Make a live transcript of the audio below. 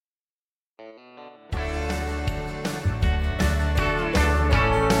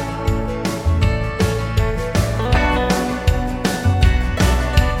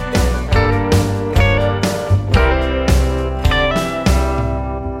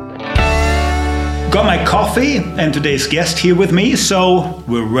Got my coffee and today's guest here with me, so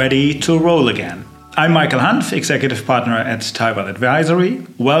we're ready to roll again. I'm Michael Hanf, Executive Partner at Taival Advisory.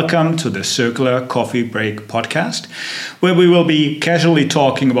 Welcome to the Circular Coffee Break podcast, where we will be casually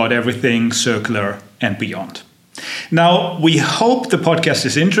talking about everything circular and beyond. Now, we hope the podcast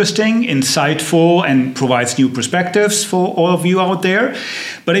is interesting, insightful, and provides new perspectives for all of you out there.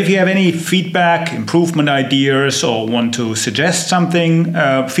 But if you have any feedback, improvement ideas, or want to suggest something,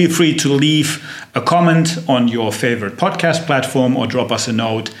 feel free to leave a comment on your favorite podcast platform or drop us a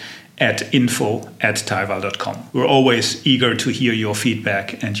note at info@taival.com. We're always eager to hear your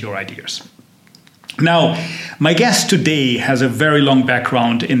feedback and your ideas. Now, my guest today has a very long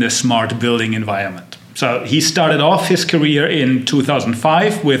background in the smart building environment. So he started off his career in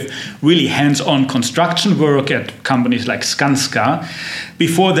 2005 with really hands-on construction work at companies like Skanska,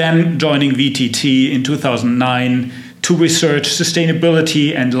 before then joining VTT in 2009 to research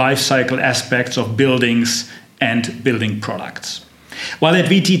sustainability and life cycle aspects of buildings and building products. While at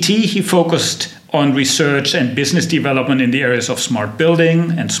VTT, he focused on research and business development in the areas of smart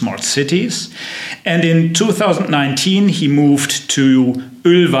building and smart cities. And in 2019, he moved to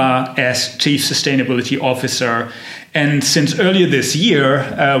Ylva as Chief Sustainability Officer. And since earlier this year,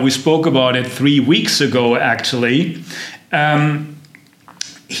 we spoke about it 3 weeks ago, actually,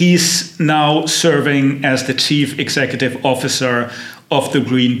 he's now serving as the Chief Executive Officer of the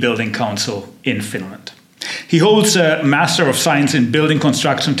Green Building Council in Finland. He holds a Master of Science in Building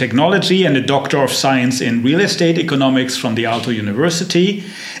Construction Technology and a Doctor of Science in Real Estate Economics from the Aalto University.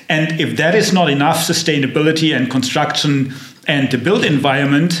 And if that is not enough sustainability and construction and the built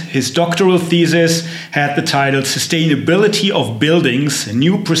environment, his doctoral thesis had the title Sustainability of Buildings,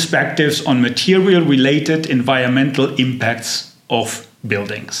 New Perspectives on Material-Related Environmental Impacts of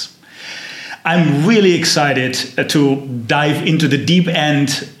Buildings. I'm really excited to dive into the deep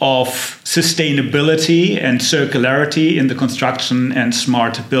end of sustainability and circularity in the construction and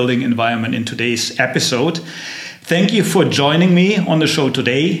smart building environment in today's episode. Thank you for joining me on the show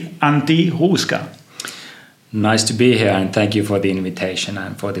today, Antti Ruuska. Nice to be here, and thank you for the invitation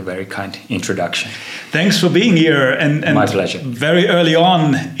and for the very kind introduction. Thanks for being here, and my pleasure. Very early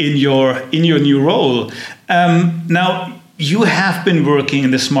on in your new role. Now, you have been working in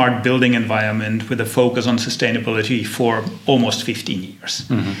the smart building environment with a focus on sustainability for almost 15 years.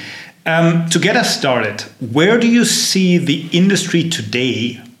 Mm-hmm. To get us started, where do you see the industry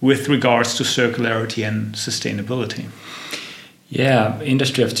today with regards to circularity and sustainability? Yeah,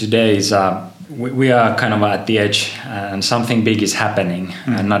 industry of today is we are kind of at the edge, and something big is happening,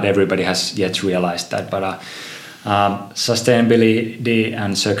 and not everybody has yet realized that. But sustainability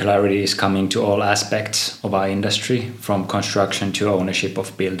and circularity is coming to all aspects of our industry, from construction to ownership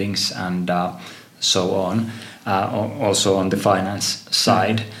of buildings and so on, also on the finance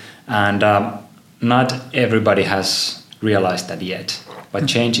side. And not everybody has realized that yet, but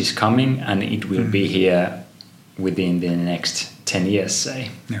change is coming, and it will be here within the next 10 years, say.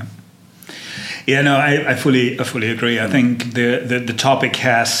 Yeah, no, I fully agree. I think the topic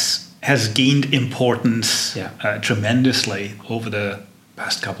has gained importance tremendously over the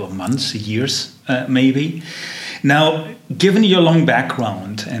past couple of months, years, maybe. Now, given your long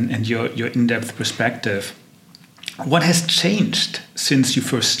background and your in-depth perspective, what has changed since you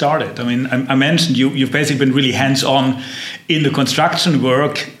first started? I mean, I mentioned you've basically been really hands-on in the construction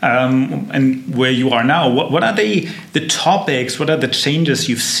work and where you are now. What are the topics, what are the changes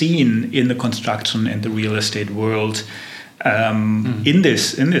you've seen in the construction and the real estate world in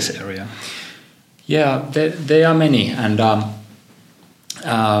this area? Yeah, there are many, and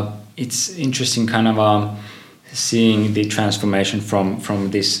it's interesting kind of seeing the transformation from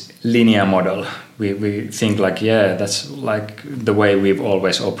this linear model. We think like, that's like the way we've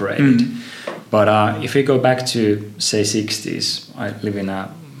always operated. But if we go back to, say, 60s, I live in a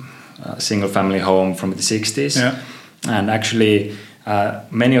single-family home from the 60s, and actually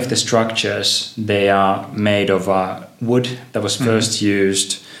many of the structures, they are made of wood that was first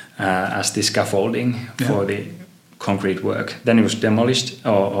used as the scaffolding for the concrete work. Then it was demolished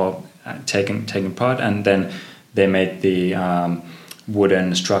or taken apart, and then they made the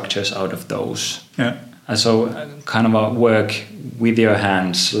wooden structures out of those. And so kind of a work with your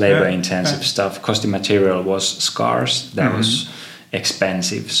hands, labor-intensive stuff, because the material was scarce, that was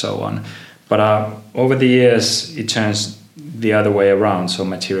expensive, so on. But over the years, it turns the other way around. So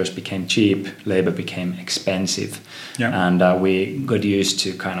materials became cheap, labor became expensive, and we got used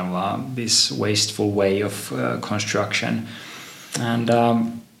to kind of this wasteful way of construction. And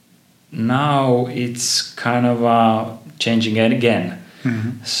now it's kind of changing it again.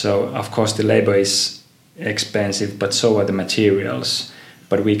 So of course the labor is expensive, but so are the materials.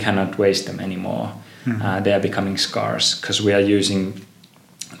 but we cannot waste them anymore. They are becoming scarce because we are using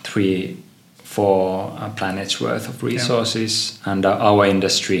 3-4 planets worth of resources, and our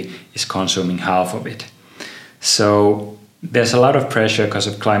industry is consuming half of it. So there's a lot of pressure because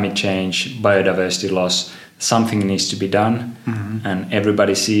of climate change, biodiversity loss. Something needs to be done, and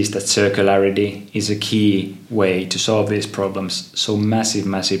everybody sees that circularity is a key way to solve these problems. So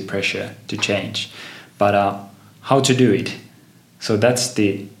massive pressure to change. But how to do it? So that's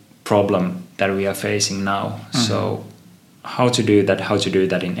the problem that we are facing now. So how to do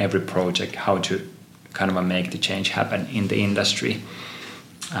that in every project, how to kind of make the change happen in the industry.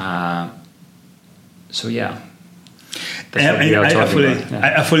 So yeah.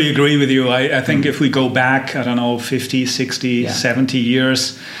 I fully agree with you. I think if we go back, 50, 60, 70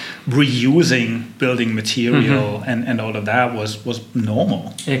 years, reusing building material and all of that was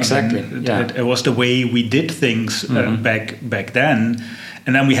normal. Exactly. It was the way we did things back then.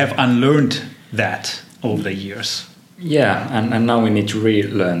 And then we have unlearned that over the years. Yeah, and now we need to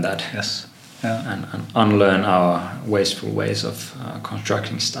relearn that. Yes. And unlearn our wasteful ways of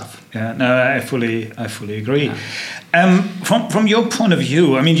constructing stuff. Yeah, no, I fully agree. From your point of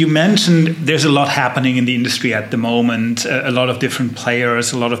view, I mean, you mentioned there's a lot happening in the industry at the moment, a lot of different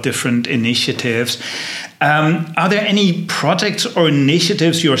players, a lot of different initiatives. Are there any projects or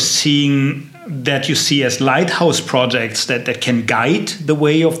initiatives you're seeing that you see as lighthouse projects that can guide the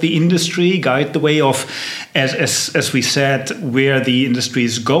way of the industry, guide the way of, as we said, where the industry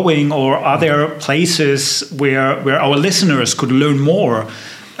is going? Or are there places where our listeners could learn more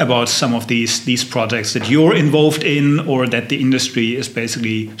about some of these projects that you're involved in, or that the industry is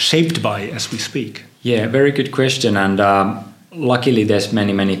basically shaped by as we speak? Yeah, very good question. And luckily there's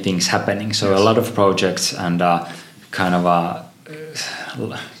many things happening. So a lot of projects and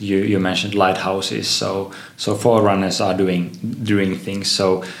you mentioned lighthouses, so forerunners are doing things.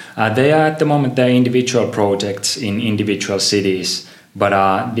 So they are at the moment, they're individual projects in individual cities, but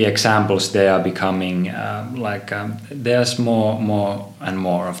the examples they are becoming there's more and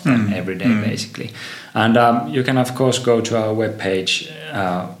more of them every day basically. And you can of course go to our webpage,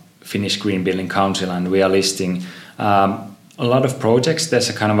 Finnish Green Building Council, and we are listing a lot of projects. There's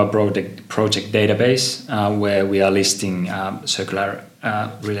a kind of a project database where we are listing circular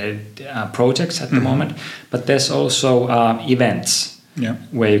related projects at the moment, but there's also events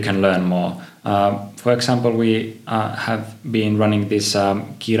where you can learn more. For example, we have been running this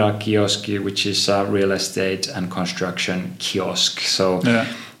Kira Kioski, which is a real estate and construction kiosk. So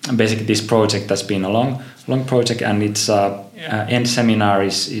basically this project has been a long project, and its end seminar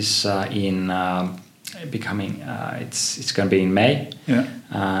is in it's going to be in May.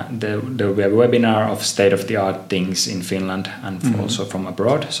 There will be a webinar of state-of-the-art things in Finland and also from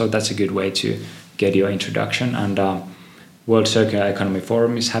abroad. So that's a good way to get your introduction. And World Circular Economy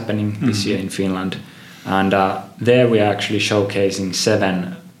Forum is happening this year in Finland. And there we are actually showcasing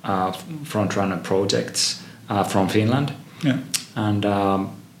 7 front-runner projects from Finland. And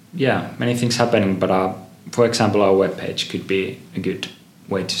many things happening. But for example, our webpage could be a good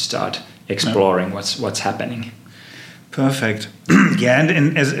way to start exploring what's happening. Perfect.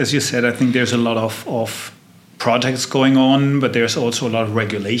 And as you said, I think there's a lot of projects going on, but there's also a lot of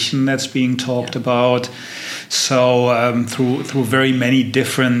regulation that's being talked about. So through very many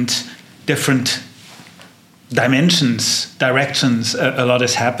different directions, a lot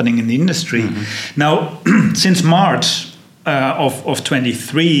is happening in the industry. Now, since March of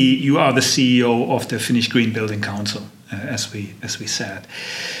 23, you are the CEO of the Finnish Green Building Council, as we said.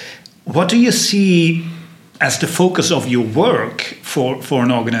 What do you see as the focus of your work for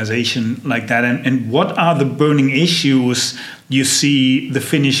an organization like that? And what are the burning issues you see the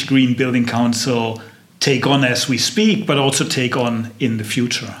Finnish Green Building Council take on as we speak, but also take on in the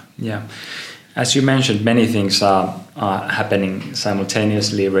future? Yeah. As you mentioned, many things are happening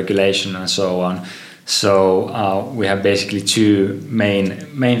simultaneously, regulation and so on. So we have basically 2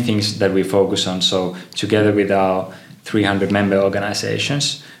 main things that we focus on. So together with our 300 member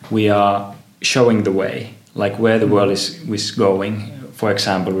organizations, we are showing the way, like where the world is going. For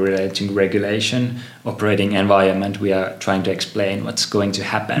example, relating regulation, operating environment, we are trying to explain what's going to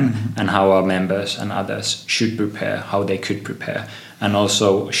happen and how our members and others should prepare, how they could prepare, and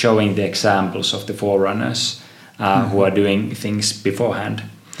also showing the examples of the forerunners who are doing things beforehand.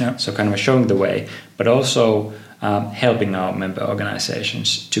 So kind of showing the way, but also helping our member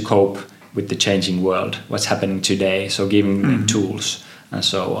organizations to cope with the changing world, what's happening today, so giving them tools and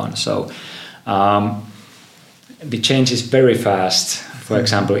so on. So the change is very fast. For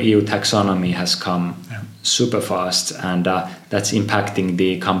example, EU taxonomy has come super fast, and that's impacting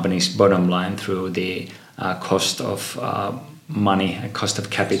the company's bottom line through the cost of money, cost of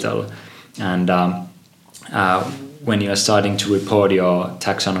capital, and when you are starting to report your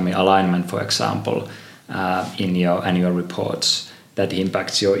taxonomy alignment, for example, in your annual reports, that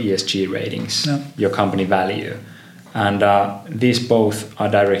impacts your ESG ratings, your company value. And these both are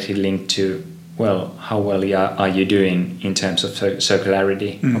directly linked to, well, how well are you doing in terms of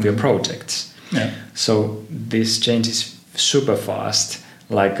circularity of your projects. Yeah. So this changes super fast,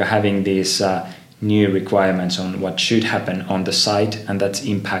 like having these new requirements on what should happen on the site, and that's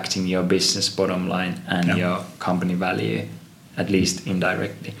impacting your business bottom line and your company value, at least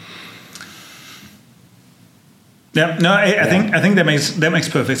indirectly. Yeah, no, I think that makes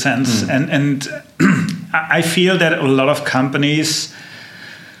perfect sense, and I feel that a lot of companies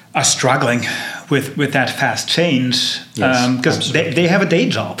are struggling with that fast change because they have a day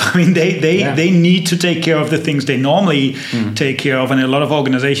job. I mean, they need to take care of the things they normally take care of, and a lot of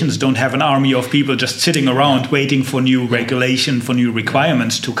organizations don't have an army of people just sitting around waiting for new regulation, for new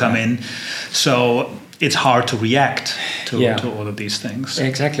requirements to come in. So it's hard to react to all of these things.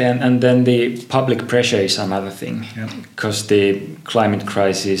 Exactly, and then the public pressure is another thing, because the climate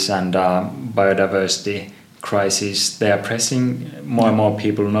crisis and biodiversity crisis, they are pressing. More and more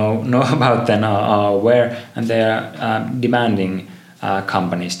people know about them, are aware, and they are demanding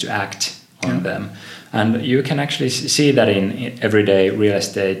companies to act on them. And you can actually see that in everyday real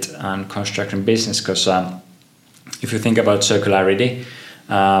estate and construction business, because if you think about circularity,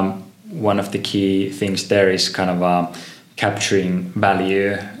 one of the key things there is kind of capturing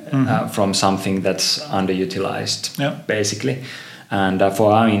value from something that's underutilized, basically. And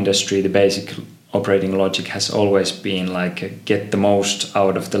for our industry, the basic operating logic has always been like get the most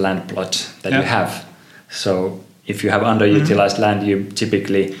out of the land plot that you have. So if you have underutilized land, you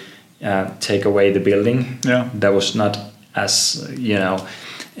typically take away the building. That was not as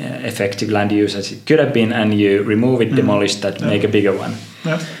effective land use as it could have been, and you remove it, demolish that, make a bigger one.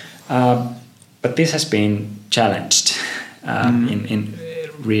 But this has been challenged very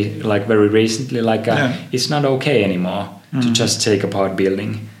recently. It's not okay anymore to just take apart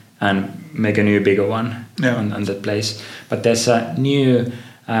building and make a new bigger one on that place. But there's a new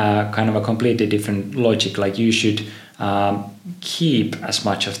kind of a completely different logic. Like you should keep as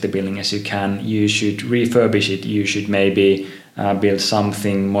much of the building as you can. You should refurbish it. You should maybe build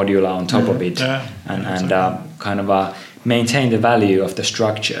something modular on top of it, and kind of maintain the value of the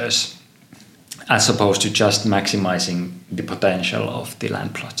structures, as opposed to just maximizing the potential of the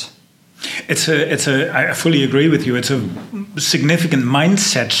land plot. I fully agree with you. It's a significant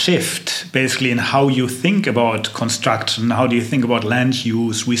mindset shift, basically, in how you think about construction. How do you think about land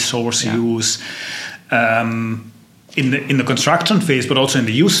use, resource use, in the construction phase, but also in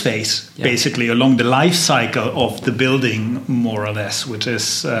the use phase, basically along the life cycle of the building, more or less, which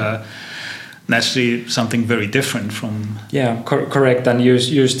is naturally something very different from. Correct. And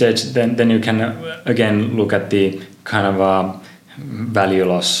use stage, then you can again look at the kind of value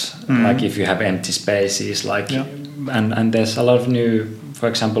loss, like if you have empty spaces, and there's a lot of new, for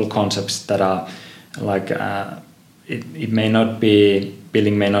example, concepts that are like it may not be,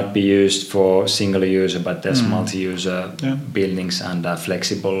 building may not be used for single user, but there's multi-user buildings and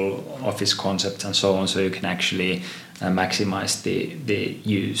flexible office concepts and so on, so you can actually maximize the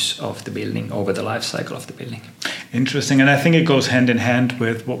use of the building over the life cycle of the building. Interesting, and I think it goes hand in hand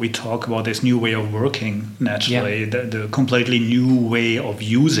with what we talk about, this new way of working, naturally, the completely new way of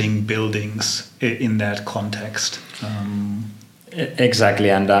using buildings in that context. Exactly,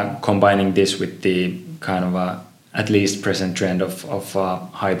 and combining this with the kind of at least present trend of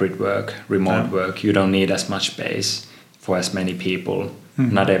hybrid work, remote work. You don't need as much space for as many people,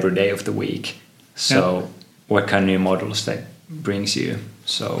 not every day of the week. So what kind of new models that brings you?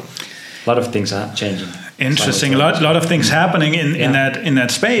 So a lot of things are changing. Interesting. A lot of things happening in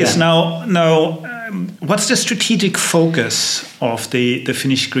that space. Now, what's the strategic focus of the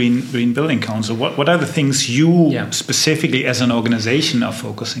Finnish Green Building Council? What are the things you specifically as an organization are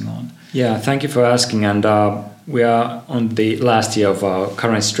focusing on? Yeah, thank you for asking. And we are on the last year of our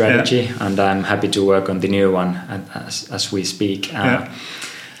current strategy, and I'm happy to work on the new one as we speak.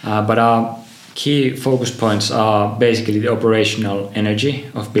 But our key focus points are basically the operational energy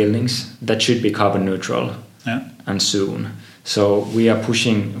of buildings that should be carbon neutral and soon. So we are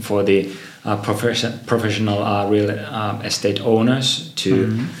pushing for the professional real estate owners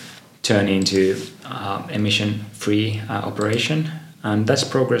to turn into emission-free operation, and that's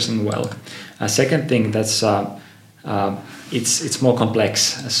progressing well. A second thing that's it's more complex.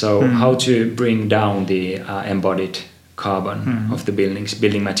 So how to bring down the embodied carbon of the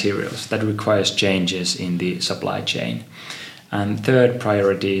building materials, that requires changes in the supply chain. And third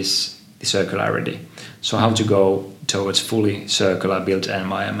priority is the circularity. So how to go towards fully circular built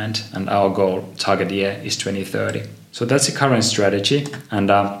environment, and our goal target year is 2030. So that's the current strategy,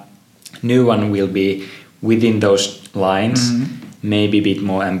 and new one will be within those lines, maybe a bit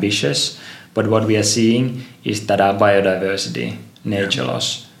more ambitious. But what we are seeing is that our biodiversity, nature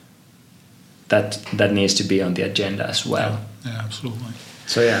loss, that needs to be on the agenda as well. Yeah, absolutely.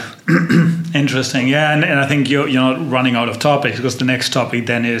 So yeah, interesting. Yeah, and I think you're not running out of topics, because the next topic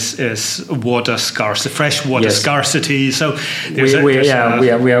then is water scarcity, fresh water scarcity. So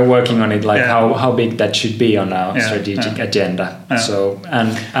we are working on it, like how big that should be on our strategic agenda. So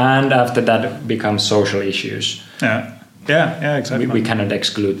and after that becomes social issues. Yeah, exactly. We cannot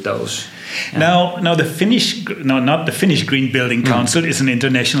exclude those. Now not the Finnish Green Building Council is an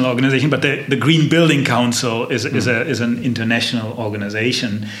international organization, but the Green Building Council is an international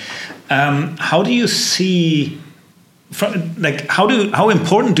organization. How do you see, how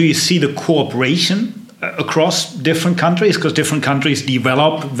important do you see the cooperation across different countries? Because different countries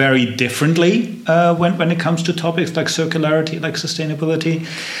develop very differently when it comes to topics like circularity, like sustainability.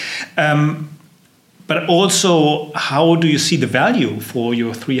 But also, how do you see the value for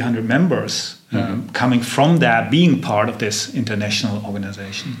your 300 members coming from that, being part of this international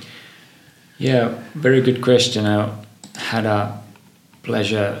organization? Yeah, very good question. I had a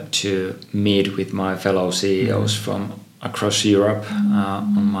pleasure to meet with my fellow CEOs from across Europe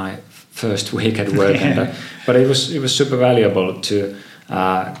on my first week at work, but it was super valuable to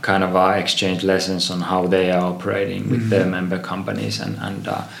kind of exchange lessons on how they are operating with their member companies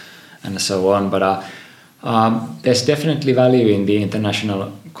and so on. But there's definitely value in the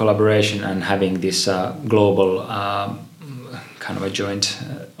international collaboration and having this global kind of a joint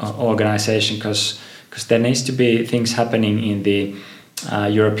organization, because there needs to be things happening in the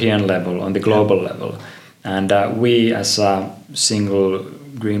European level, on the global level. And we, as a single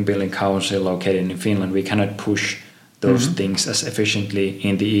Green Building Council located in Finland, we cannot push those things as efficiently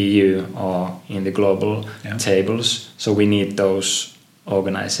in the EU or in the global tables. So we need those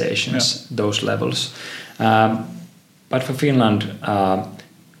organizations, those levels. But for Finland,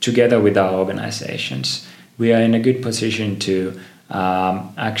 together with our organizations, we are in a good position to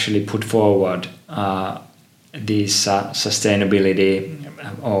actually put forward this sustainability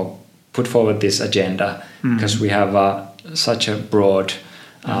or put forward this agenda, because we have such a broad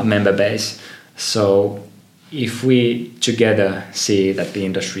member base. So if we together see that the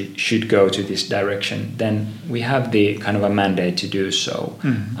industry should go to this direction, then we have the kind of a mandate to do so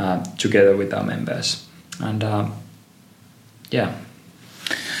together with our members. And I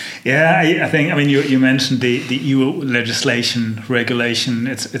think, I mean, you mentioned the EU legislation regulation.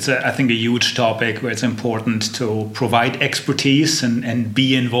 It's I think a huge topic where it's important to provide expertise and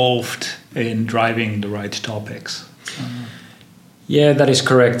be involved in driving the right topics. Yeah, that is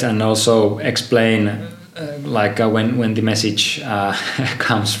correct, and also explain when the message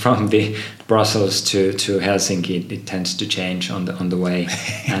comes from the Brussels to Helsinki, it tends to change on the way,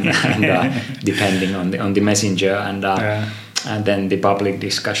 and depending on the messenger, and then the public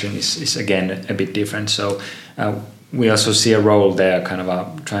discussion is again a bit different. So we also see a role there, kind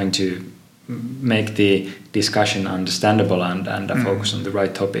of trying to make the discussion understandable and focus on the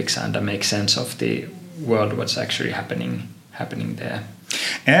right topics and make sense of the world, what's actually happening there.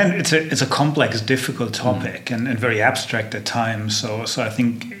 And it's a complex, difficult topic and very abstract at times. So I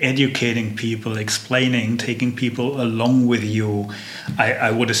think educating people, explaining, taking people along with you,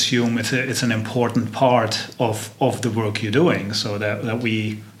 I would assume it's an important part of the work you're doing, so that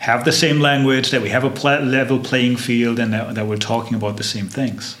we have the same language, that we have a level playing field, and that we're talking about the same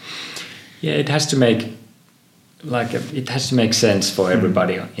things. Yeah, it has to make sense for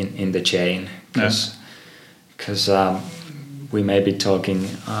everybody in the chain, because we may be talking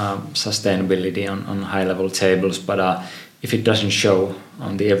sustainability on high-level tables, but if it doesn't show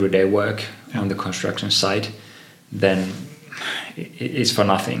on the everyday work on the construction site, then it's for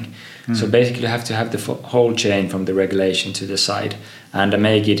nothing. So basically you have to have the whole chain from the regulation to the site and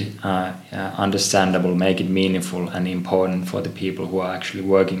make it understandable, make it meaningful and important for the people who are actually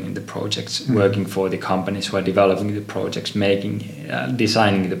working in the projects, working for the companies who are developing the projects,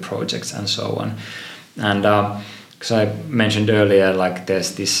 designing the projects and so on. And because I mentioned earlier, like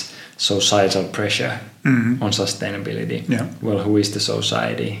there's this societal pressure on sustainability. Yeah. Well, who is the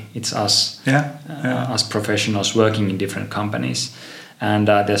society? It's us, us professionals working in different companies. And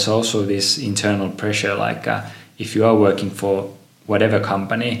there's also this internal pressure, like if you are working for whatever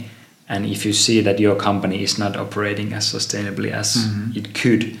company, and if you see that your company is not operating as sustainably as it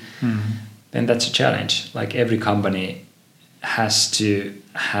could, then that's a challenge. Like every company has to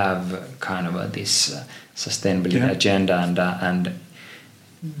have kind of this sustainability agenda, and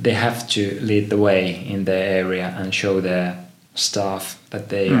they have to lead the way in their area and show their staff that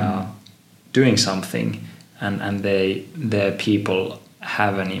they are doing something, and their people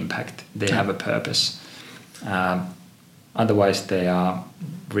have an impact. They have a purpose. Otherwise, they are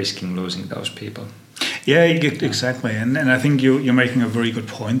risking losing those people. Yeah, exactly. And I think you're making a very good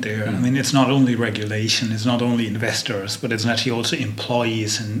point there. I mean, it's not only regulation, it's not only investors, but it's actually also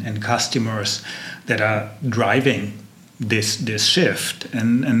employees and customers that are driving this shift.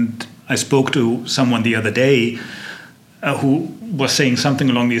 And I spoke to someone the other day who was saying something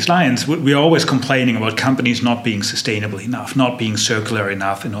along these lines. We're always complaining about companies not being sustainable enough, not being circular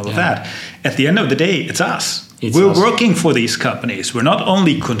enough, and all of that. At the end of the day, it's us. We're working for these companies. We're not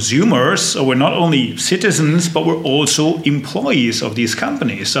only consumers, or we're not only citizens, but we're also employees of these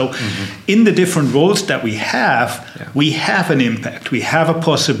companies. So in the different roles that we have an impact. We have a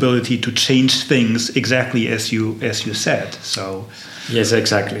possibility to change things exactly as you said. So yes,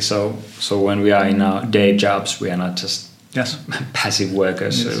 exactly. So when we are in our day jobs, we are not just passive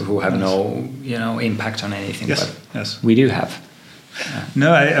workers who have no impact on anything. But we do have.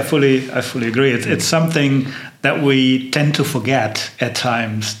 No, I fully agree. It's something that we tend to forget at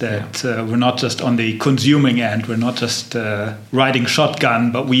times, that we're not just on the consuming end, we're not just riding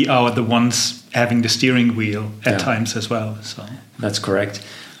shotgun, but we are the ones having the steering wheel at times as well. So that's correct.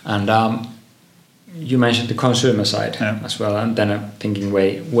 And you mentioned the consumer side as well, and then I'm thinking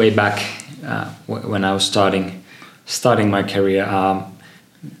way back when I was starting my career,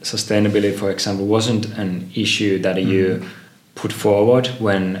 sustainability, for example, wasn't an issue that you put forward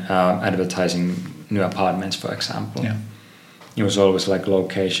when advertising new apartments, for example. It was always like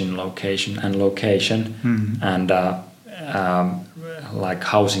location, and like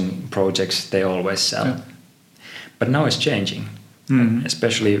housing projects, they always sell. But now it's changing,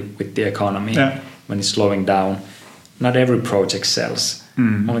 especially with the economy. When it's slowing down, not every project sells.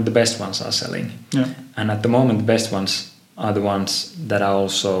 Only the best ones are selling. And at the moment, the best ones are the ones that are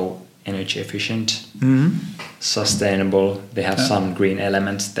also energy efficient, sustainable. They have some green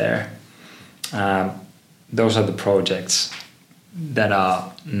elements there. Those are the projects that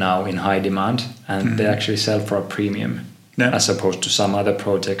are now in high demand, and they actually sell for a premium, as opposed to some other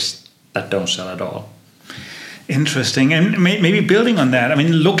projects that don't sell at all. Interesting. And maybe building on that, I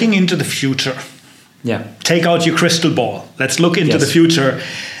mean, looking into the future. Take out your crystal ball. Let's look into the future.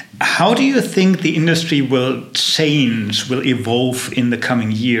 How do you think the industry will change, will evolve in the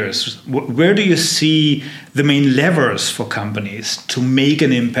coming years? Where do you see the main levers for companies to make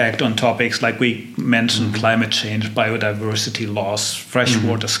an impact on topics like we mentioned, climate change, biodiversity loss,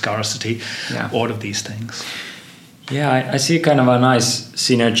 freshwater scarcity, all of these things? I see kind of a nice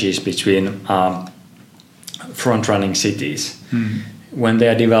synergies between front-running cities when they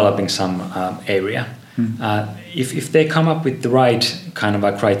are developing some area. If they come up with the right kind of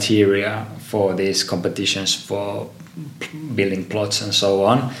a criteria for these competitions for building plots and so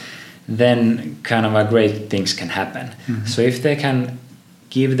on, then kind of a great things can happen. So if they can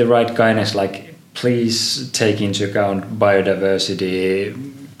give the right guidance, like please take into account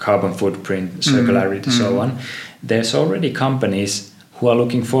biodiversity, carbon footprint, circularity, so on, there's already companies who are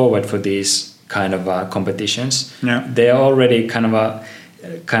looking forward for these kind of competitions. They are already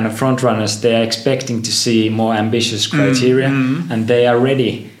kind of front runners. They are expecting to see more ambitious criteria, and they are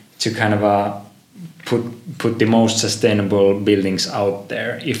ready to kind of put the most sustainable buildings out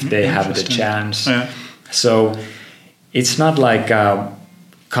there if they have the chance. So it's not like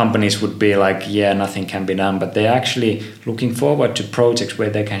companies would be like, nothing can be done, but they're actually looking forward to projects where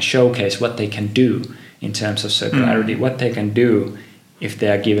they can showcase what they can do in terms of circularity, what they can do if they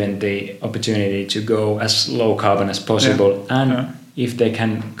are given the opportunity to go as low carbon as possible, and if they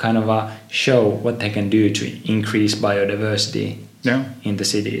can kind of show what they can do to increase biodiversity in the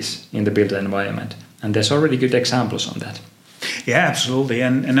cities, in the built environment. And there's already good examples on that. Yeah, absolutely.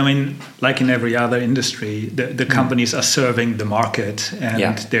 And I mean, like in every other industry, the companies are serving the market,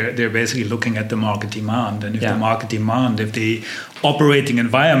 and they're basically looking at the market demand. And if the market demand, if the operating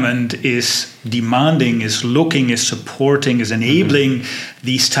environment is demanding, is looking, is supporting, is enabling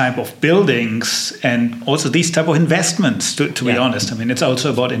these type of buildings and also these type of investments, to be honest, I mean, it's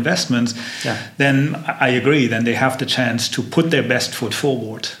also about investments, then I agree, then they have the chance to put their best foot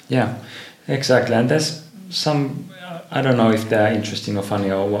forward. Yeah, exactly. And there's some, I don't know if they're interesting or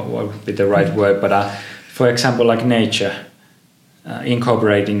funny or what would be the right word, but for example, like nature,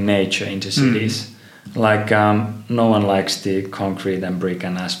 incorporating nature into cities. Like no one likes the concrete and brick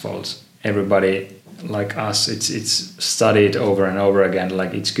and asphalt. Everybody, like us, it's studied over and over again.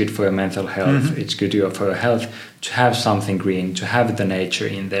 Like it's good for your mental health. It's good for your health to have something green, to have the nature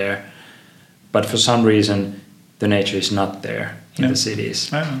in there. But for some reason, the nature is not there. in the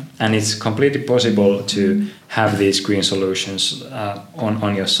cities. And it's completely possible to have these green solutions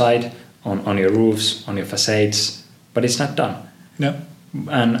on your side, on your roofs, on your facades, but it's not done. No.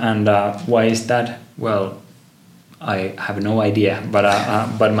 And why is that? Well, I have no idea,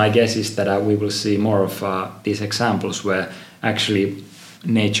 but my guess is that we will see more of these examples where actually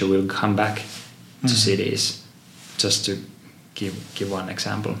nature will come back to cities, just to give one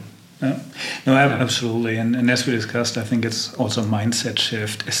example. No, absolutely. And as we discussed, I think it's also mindset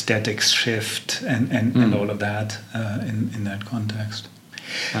shift, aesthetics shift, and all of that in that context.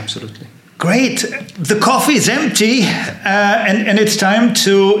 Absolutely. Great. The coffee is empty, and it's time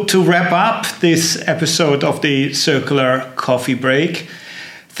to wrap up this episode of the Circular Coffee Break.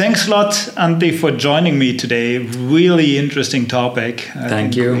 Thanks a lot, Antti, for joining me today. Really interesting topic.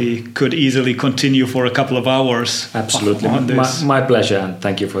 Thank you. We could easily continue for a couple of hours. Absolutely. My pleasure, and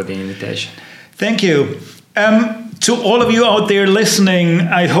thank you for the invitation. Thank you. To all of you out there listening,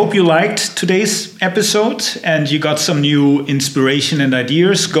 I hope you liked today's episode and you got some new inspiration and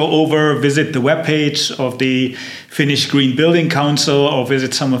ideas. Go over, visit the webpage of the Finnish Green Building Council, or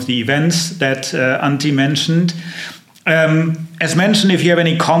visit some of the events that Antti mentioned. As mentioned, if you have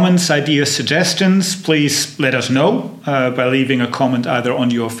any comments, ideas, suggestions, please let us know by leaving a comment either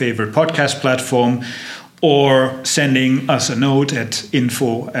on your favorite podcast platform or sending us a note at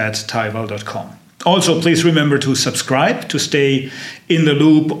info@taival.com. Also, please remember to subscribe to stay in the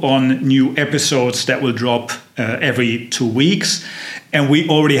loop on new episodes that will drop every 2 weeks. And we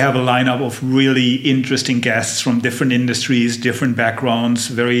already have a lineup of really interesting guests from different industries, different backgrounds,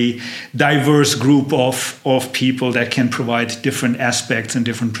 very diverse group of people that can provide different aspects and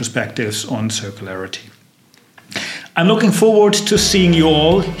different perspectives on circularity. I'm looking forward to seeing you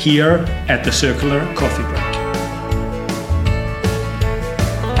all here at the Circular Coffee Break.